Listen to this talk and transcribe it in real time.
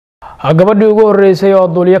Gabadhii ugu horeysay oo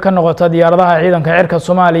duuliye ka noqota diyaaradaha ciidanka cirka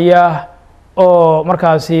Soomaaliya oo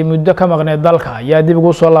markaasi muddo ka maqneed dalka ayaa dib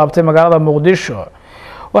ugu soo laabtay magaalada Mogdisho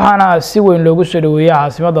waxaana si weyn loogu soo dhaweeyay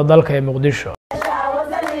caasimadda dalka ee Mogdisho.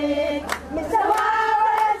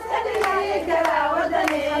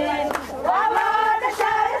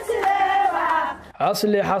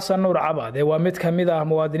 Asli Xasan Nuur Cabade waa mid ka mid ah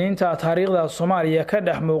muwaadiniinta taariikhda Soomaaliya ka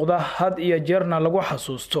dhex muuqda had iyo jeerna lagu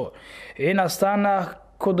xasuusto in astaana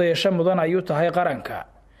ku dayasho mudan ayuu tahay qaranka.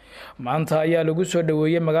 Maanta ayaa lagu soo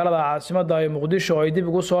dhaweeyay magaalada caasimadda ee Mogdisho oo ay dib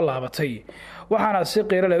ugu soo laabatay waxaana si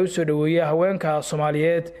qiiro leh u soo dhaweeyay haweenka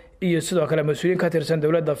Soomaaliyeed iyo sidoo kale mas'uuliyiin ka tirsan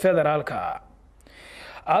dawladda federaalka.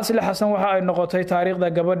 Asli Xasan waxa ay noqotay taariikhda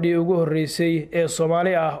gabadhii ugu horeysay ee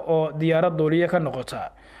Soomaali ah oo diyaarad duuliye ka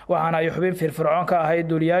noqota waxaana ay xubin firfircoon ka ahayd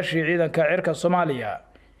duuliyaashii ciidanka cirka Soomaaliya.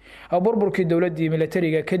 burburkii dawladda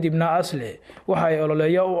militariga kadibna Asli waxa ay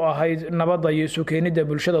ololeeyo u ahayd nabadda iyo isu keenida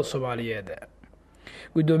bulshada Soomaaliyeed.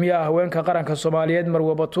 Gudoomiyaha haweenka qaranka Soomaaliyeed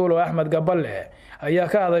Marwo Batuulo Axmed Gaballe ayaa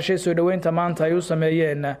ka hadashay soo dhaweynta maanta ay u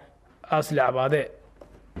sameeyeen Asli Cabade.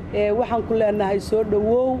 waxaan ku leenahay soo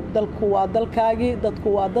dhawow, dalku waa dalkaagi,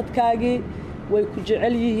 dadku waa dadkaagi, way ku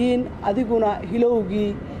jecel yihiin, adiguna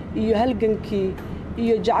hilowgii iyo halgankii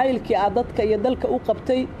iyo jacaylkii aad dadka iyo dalka u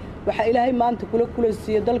qabtay waxa Ilaahay maanta kula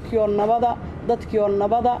kulansiiyay dalkii oo nabada, dadkii oo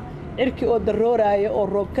nabada, cirkii oo darooraya oo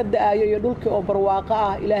roob ka da'ayo iyo dhulkii oo barwaaqo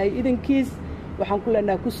ah. Ilaahay idinkiis waxaan ku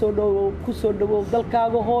leenahay ku soo dhawow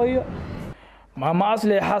dalkaaga hooyo. Maama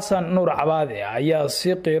Asli Xasan Nuur Cabade ayaa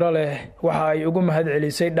si qiiro leh waxa ay ugu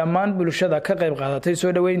mahadcelisay dhammaan bulshada ka qayb qaadatay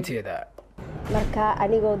soo dhaweynteeda. marka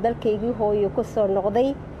anigoo dalkaygii hooyo ku soo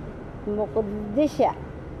noqday Mogdisho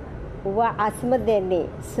waa caasimadeennii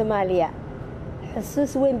Soomaaliya.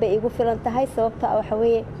 xusuus weyn bay igu filan tahay sababta waxa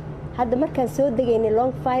weeye hadda markaan soo degaynay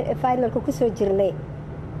long finalka ku soo jirnay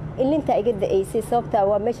ilinta iga da'aysay sababta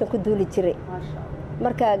waa meeshan ku duuli jiray.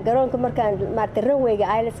 marka garoonka markaan maartay runwayga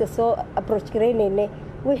aylaska soo approach gareynay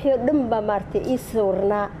wixii dhan ba maartay ii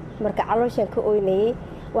sawirnaa marka calooshan ka ooynayay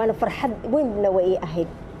waana farxad weynna way ahayd.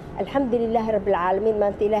 alxamdulilaahi rabbil caalamiin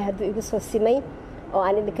maanta Ilaahay haduu igu soo simay oo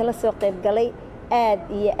aan idin kala soo qayb galay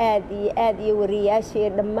aad iyo wariyaashii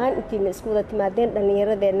dhammaan intii isku wada timaadeen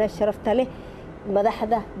dhalinyaradeena sharafta leh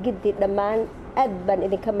madaxda giddi dhammaan aad baan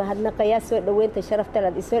idinka mahadnaqayaa soo dhaweynta sharafta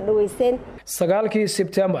leh soo dhaweyseen. 9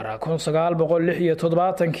 Sebtembar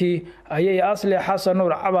 1970 ayay Asli Xasan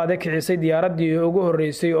Nuur Cabade kicisay diyaaradii ugu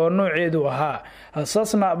horeysay oo nooceedu ahaa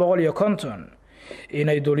Cessna 150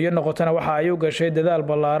 inay duuliye noqotana waxa ay u gashay dadaal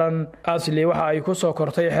ballaaran. Asli waxa ay ku soo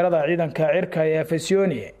kortay xirada ciidanka cirka ee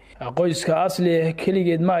Afasioni. qoyska Asli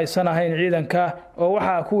kaligeed ma aysan ahayn ciidanka oo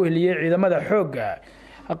waxa ku weheliyay ciidamada xoogga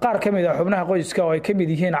qaar ka mid ah xubnaha qoyska oo ay ka mid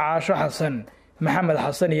yihiin Caasho Xasan, Maxamed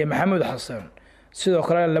Xasan iyo Maxamuud Xasan. sidoo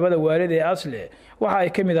kale labada waalid ee Asli waxa ay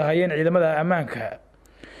ka mid ahaayeen ciidamada ammaanka.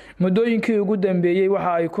 muddooyinkii ugu dambeeyay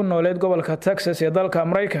waxa ay ku nooleed gobolka Texas ee dalka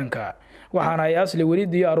Mareykanka waxaana ay Asli weli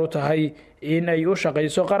diyaar u tahay in ay u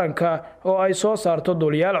shaqeyso qaranka oo ay soo saarto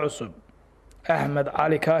duuliyaal cusub. Axmed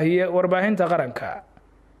Cali Kaahiye, warbaahinta qaranka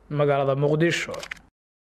magaalada Mogdisho.